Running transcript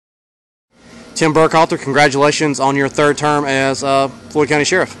Tim Burkhalter, congratulations on your third term as Floyd County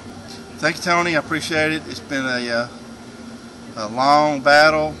Sheriff. Thank you, Tony. I appreciate it. It's been a long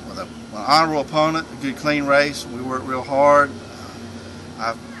battle with an honorable opponent, a good, clean race. We worked real hard.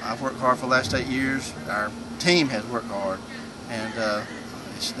 I've worked hard for the last 8 years. Our team has worked hard, and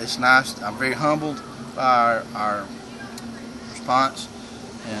it's nice. I'm very humbled by our response,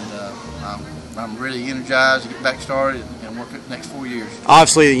 and I'm really energized to get back started and work the next 4 years.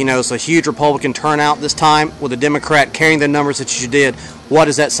 Obviously, you know, it's a huge Republican turnout this time with a Democrat carrying the numbers that you did. What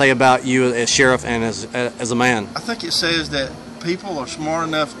does that say about you as sheriff and as a man? I think it says that people are smart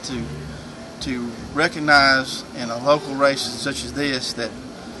enough to recognize in a local race such as this that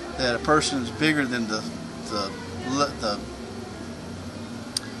a person is bigger than the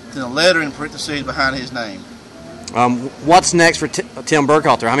letter in parentheses behind his name. What's next for Tim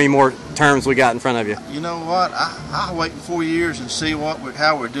Burkhalter? How many more terms we got in front of you? You know what? I'll wait 4 years and see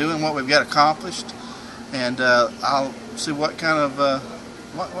how we're doing, what we've got accomplished, and I'll see what kind of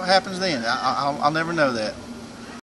what happens then. I'll never know that.